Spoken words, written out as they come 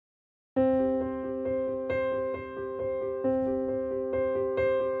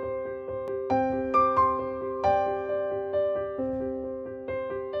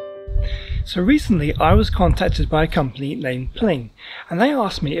So recently I was contacted by a company named Pling, and they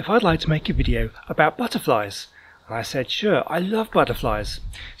asked me if I'd like to make a video about butterflies. And I said sure, I love butterflies.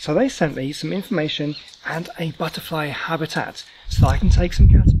 So they sent me some information and a butterfly habitat so that I can take some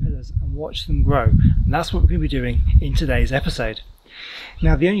caterpillars and watch them grow. And that's what we're going to be doing in today's episode.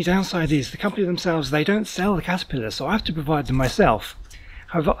 Now the only downside is the company themselves, they don't sell the caterpillars, so I have to provide them myself.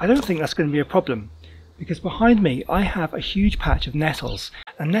 However, I don't think that's going to be a problem, because behind me I have a huge patch of nettles,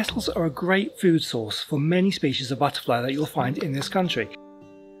 and nettles are a great food source for many species of butterfly that you'll find in this country.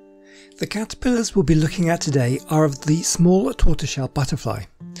 The caterpillars we'll be looking at today are of the small tortoiseshell butterfly.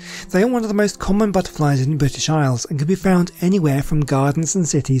 They are one of the most common butterflies in the British Isles and can be found anywhere from gardens and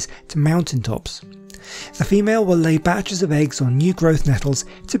cities to mountain tops. The female will lay batches of eggs on new growth nettles,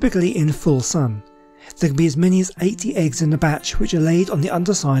 typically in full sun. There can be as many as 80 eggs in a batch, which are laid on the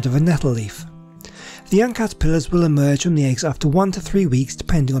underside of a nettle leaf. The young caterpillars will emerge from the eggs after 1 to 3 weeks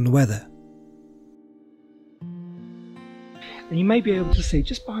depending on the weather. And you may be able to see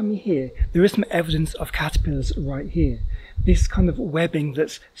just behind me here, there is some evidence of caterpillars right here. This kind of webbing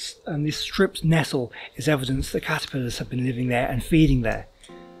and this stripped nettle is evidence that caterpillars have been living there and feeding there.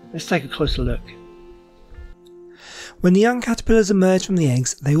 Let's take a closer look. When the young caterpillars emerge from the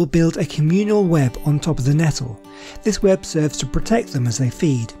eggs, they will build a communal web on top of the nettle. This web serves to protect them as they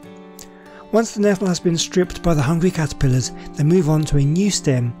feed. Once the nettle has been stripped by the hungry caterpillars, they move on to a new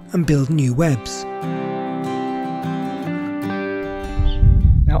stem and build new webs.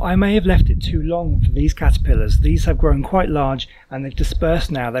 Now I may have left it too long for these caterpillars. These have grown quite large and they've dispersed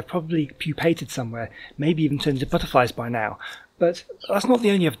now. They've probably pupated somewhere, maybe even turned into butterflies by now. But that's not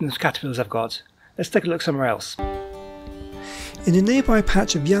the only evidence of caterpillars I've got. Let's take a look somewhere else. In a nearby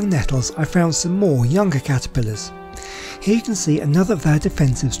patch of young nettles I found some more younger caterpillars. Here you can see another of their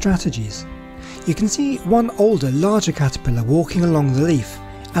defensive strategies. You can see one older, larger caterpillar walking along the leaf.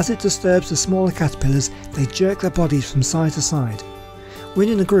 As it disturbs the smaller caterpillars, they jerk their bodies from side to side. When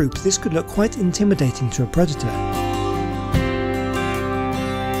in a group, this could look quite intimidating to a predator.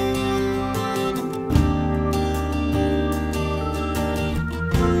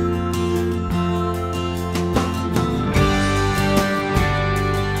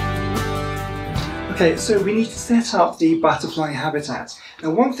 Okay, so we need to set up the butterfly habitat.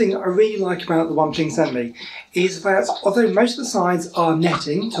 Now one thing I really like about the one Pling sent me is that although most of the sides are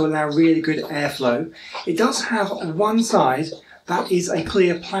netting to allow really good airflow, it does have one side that is a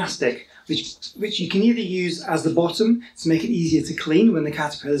clear plastic which you can either use as the bottom to make it easier to clean when the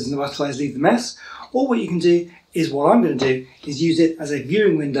caterpillars and the butterflies leave the mess, or what you can do is, what I'm going to do, is use it as a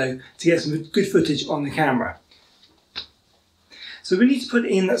viewing window to get some good footage on the camera. So we need to put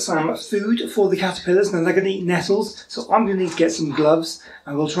in some food for the caterpillars. Now they're going to eat nettles, so I'm going to need to get some gloves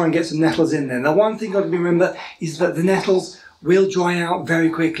and we'll try and get some nettles in there. Now one thing I've got to remember is that the nettles will dry out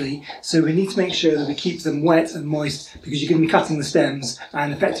very quickly, so we need to make sure that we keep them wet and moist because you're going to be cutting the stems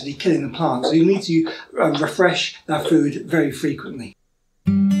and effectively killing the plant. So you need to refresh that food very frequently.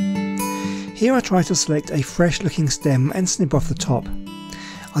 Here I try to select a fresh looking stem and snip off the top.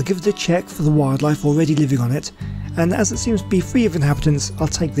 I'll give it a check for the wildlife already living on it, and as it seems to be free of inhabitants, I'll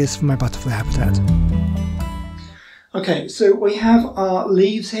take this for my butterfly habitat. Okay, so we have our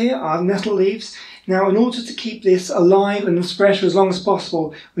leaves here, our nettle leaves. Now in order to keep this alive and as fresh for as long as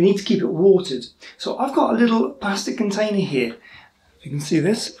possible, we need to keep it watered. So I've got a little plastic container here. You can see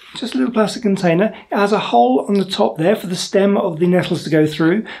this, just a little plastic container. It has a hole on the top there for the stem of the nettles to go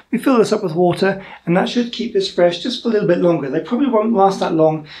through. We fill this up with water and that should keep this fresh just for a little bit longer. They probably won't last that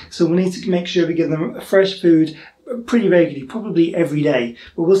long, so we need to make sure we give them fresh food pretty regularly, probably every day,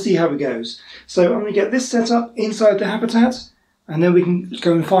 but we'll see how it goes. So I'm going to get this set up inside the habitat and then we can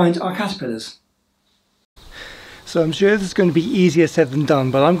go and find our caterpillars. So I'm sure this is going to be easier said than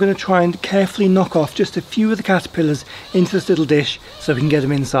done, but I'm going to try and carefully knock off just a few of the caterpillars into this little dish so we can get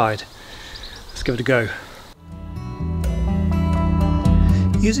them inside. Let's give it a go.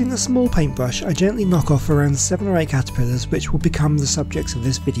 Using a small paintbrush, I gently knock off around 7 or 8 caterpillars which will become the subjects of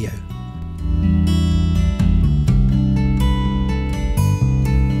this video.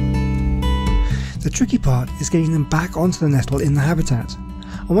 The tricky part is getting them back onto the nettle in the habitat.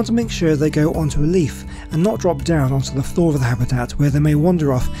 I want to make sure they go onto a leaf and not drop down onto the floor of the habitat where they may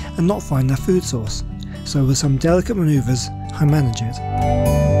wander off and not find their food source. So with some delicate manoeuvres, I manage it.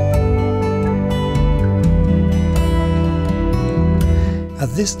 At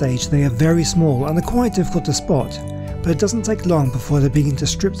this stage they are very small and are quite difficult to spot, but it doesn't take long before they begin to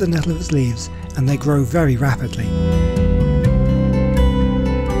strip the nettle of its leaves and they grow very rapidly.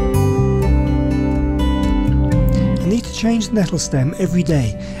 I need to change the nettle stem every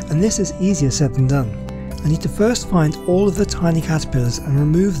day, and this is easier said than done. I need to first find all of the tiny caterpillars and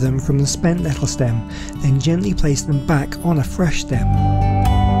remove them from the spent nettle stem, then gently place them back on a fresh stem.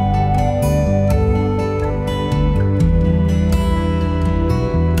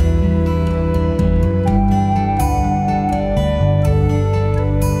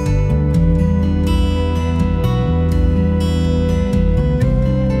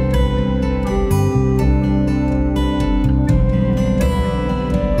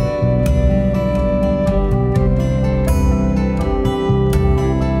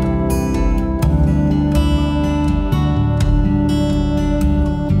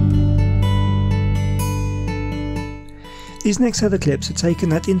 These next set of clips are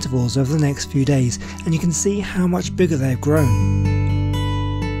taken at intervals over the next few days, and you can see how much bigger they've grown.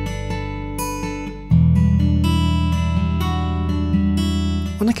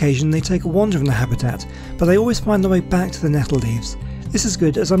 On occasion they take a wander in the habitat, but they always find their way back to the nettle leaves. This is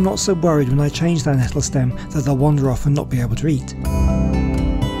good, as I'm not so worried when I change their nettle stem that they'll wander off and not be able to eat.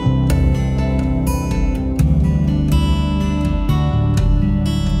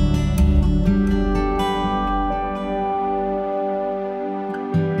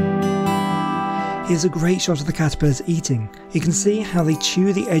 Here's a great shot of the caterpillars eating. You can see how they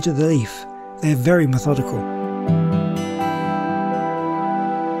chew the edge of the leaf. They're very methodical.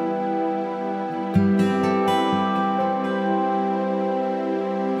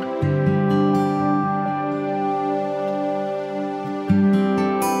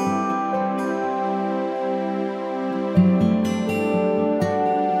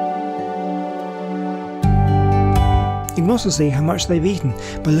 You can also see how much they've eaten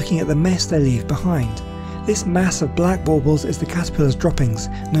by looking at the mess they leave behind. This mass of black baubles is the caterpillar's droppings,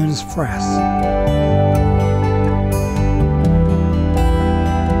 known as frass.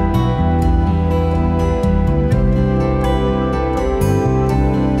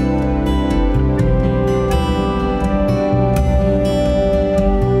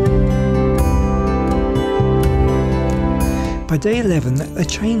 By day 11, a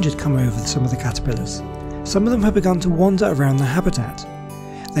change had come over some of the caterpillars. Some of them have begun to wander around the habitat.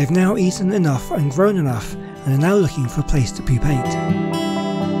 They've now eaten enough and grown enough and are now looking for a place to pupate.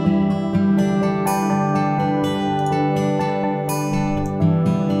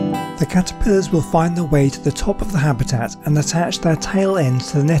 The caterpillars will find their way to the top of the habitat and attach their tail end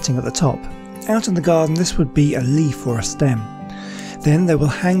to the netting at the top. Out in the garden this would be a leaf or a stem. Then they will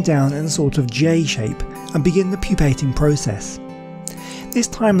hang down in a sort of J shape and begin the pupating process. This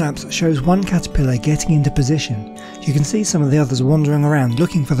time-lapse shows one caterpillar getting into position. You can see some of the others wandering around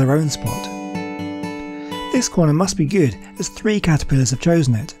looking for their own spot. This corner must be good, as 3 caterpillars have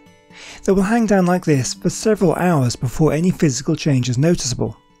chosen it. They will hang down like this for several hours before any physical change is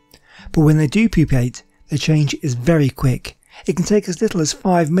noticeable. But when they do pupate, the change is very quick. It can take as little as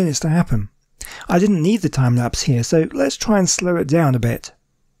 5 minutes to happen. I didn't need the time-lapse here, so let's try and slow it down a bit.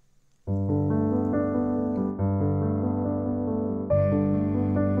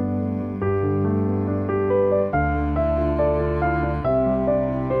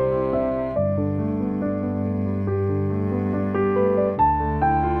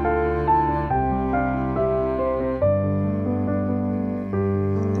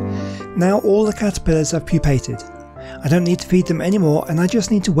 Now all the caterpillars have pupated. I don't need to feed them anymore, and I just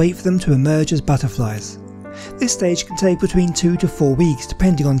need to wait for them to emerge as butterflies. This stage can take between 2 to 4 weeks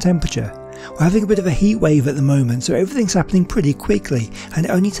depending on temperature. We're having a bit of a heat wave at the moment, so everything's happening pretty quickly, and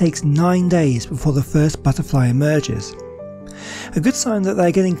it only takes 9 days before the first butterfly emerges. A good sign that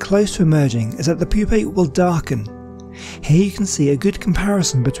they're getting close to emerging is that the pupate will darken. Here you can see a good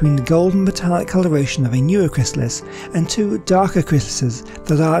comparison between the golden metallic coloration of a newer chrysalis and 2 darker chrysalises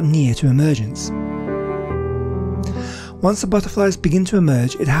that are near to emergence. Once the butterflies begin to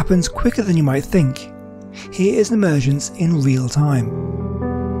emerge, it happens quicker than you might think. Here is an emergence in real time.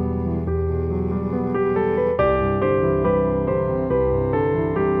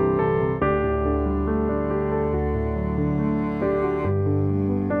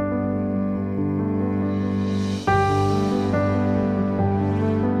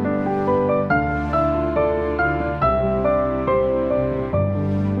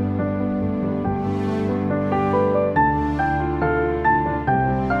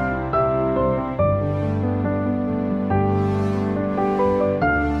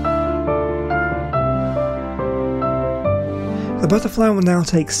 The butterfly will now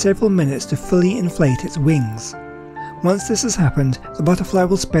take several minutes to fully inflate its wings. Once this has happened, the butterfly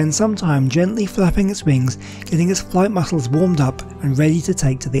will spend some time gently flapping its wings, getting its flight muscles warmed up and ready to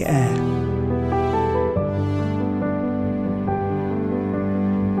take to the air.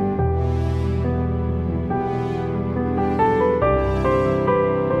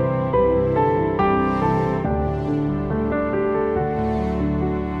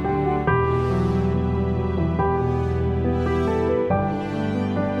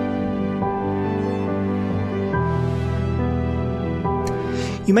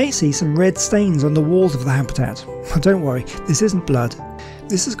 You may see some red stains on the walls of the habitat. Don't worry, this isn't blood.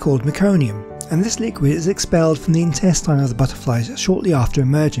 This is called meconium, and this liquid is expelled from the intestine of the butterflies shortly after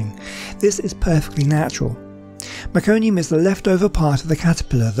emerging. This is perfectly natural. Meconium is the leftover part of the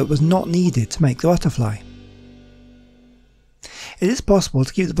caterpillar that was not needed to make the butterfly. It is possible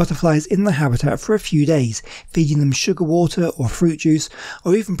to keep the butterflies in the habitat for a few days, feeding them sugar water or fruit juice,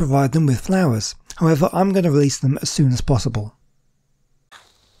 or even provide them with flowers. However, I'm going to release them as soon as possible.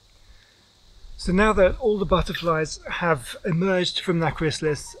 So now that all the butterflies have emerged from their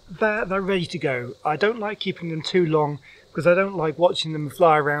chrysalis, they're ready to go. I don't like keeping them too long because I don't like watching them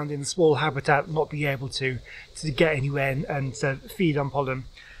fly around in a small habitat and not be able to get anywhere and feed on pollen.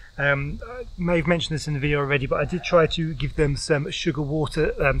 I may have mentioned this in the video already, but I did try to give them some sugar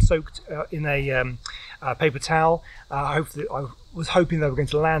water soaked in a paper towel. I was hoping they were going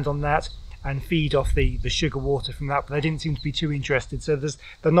to land on that and feed off the sugar water from that, but they didn't seem to be too interested, so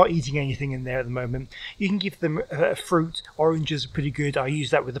they're not eating anything in there at the moment. You can give them fruit. Oranges are pretty good. I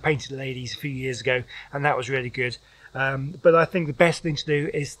used that with the painted ladies a few years ago, and that was really good. But I think the best thing to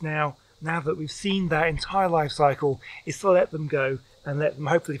do is now that we've seen that entire life cycle, is to let them go and let them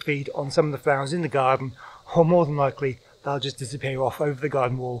hopefully feed on some of the flowers in the garden, or more than likely they'll just disappear off over the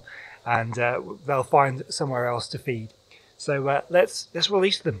garden wall and they'll find somewhere else to feed. So let's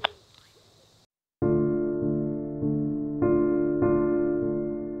release them.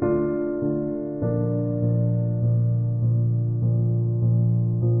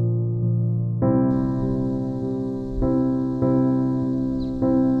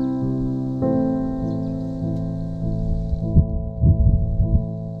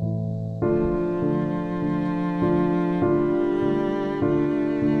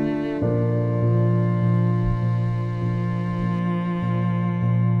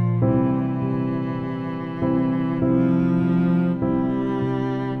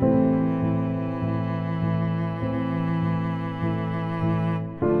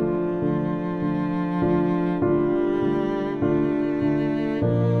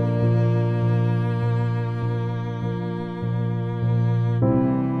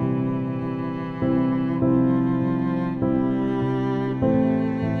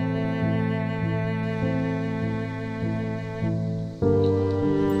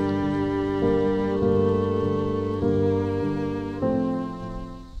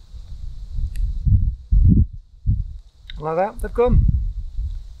 Like that, they've gone.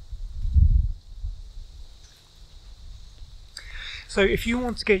 So if you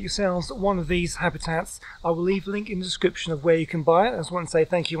want to get yourselves one of these habitats, I will leave a link in the description of where you can buy it. I just want to say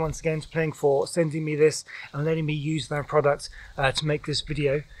thank you once again to Playing for sending me this and letting me use their product to make this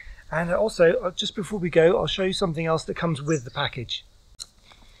video. And also, just before we go, I'll show you something else that comes with the package.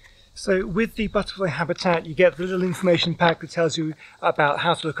 So with the butterfly habitat, you get the little information pack that tells you about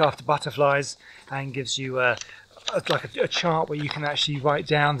how to look after butterflies and gives you like a chart where you can actually write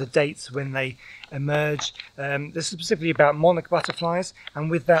down the dates when they emerge. This is specifically about monarch butterflies, and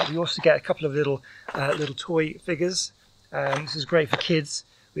with that we also get a couple of little toy figures. This is great for kids,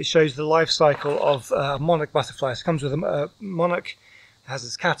 which shows the life cycle of monarch butterflies. It comes with a monarch, has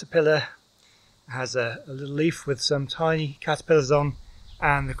its caterpillar, has a little leaf with some tiny caterpillars on,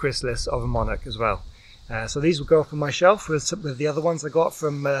 and the chrysalis of a monarch as well. So these will go up on my shelf with the other ones I got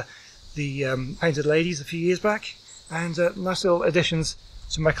from the painted ladies a few years back, and nice little additions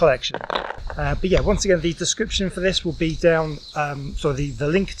to my collection. But yeah, once again, the description for this will be down, so the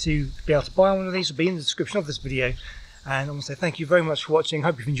link to be able to buy one of these will be in the description of this video. And I want to say thank you very much for watching.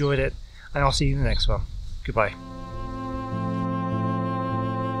 Hope you've enjoyed it, and I'll see you in the next one. Goodbye.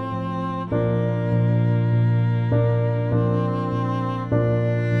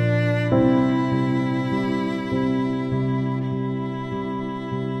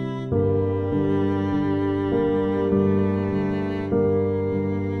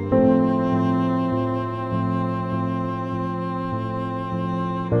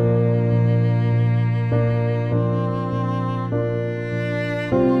 Bye.